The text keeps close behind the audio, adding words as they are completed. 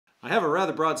I have a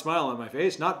rather broad smile on my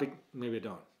face. Maybe I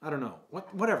don't. I don't know.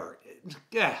 Whatever.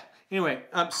 Yeah. Anyway,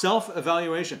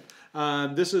 self-evaluation.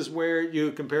 This is where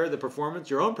you compare the performance,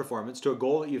 your own performance, to a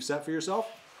goal that you've set for yourself.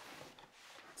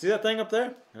 See that thing up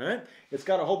there? All right. It's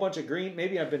got a whole bunch of green.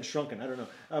 Maybe I've been shrunken. I don't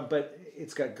know. But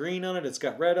it's got green on it. It's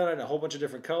got red on it. A whole bunch of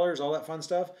different colors. All that fun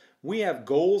stuff. We have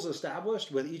goals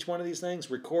established with each one of these things.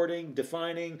 Recording,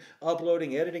 defining,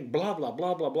 uploading, editing, blah, blah,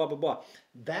 blah, blah, blah, blah, blah.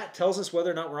 That tells us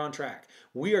whether or not we're on track.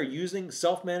 We are using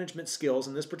self-management skills,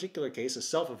 in this particular case, a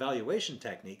self-evaluation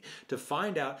technique, to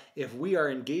find out if we are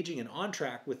engaging and on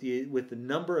track with the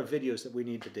number of videos that we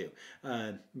need to do.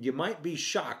 You might be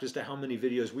shocked as to how many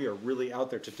videos we are really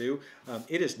out there to do.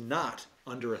 It is not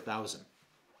under 1,000.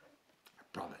 I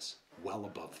promise. Well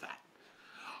above that.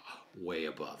 Way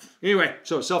above. Anyway,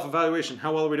 so self-evaluation.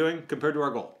 How well are we doing compared to our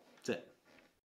goal?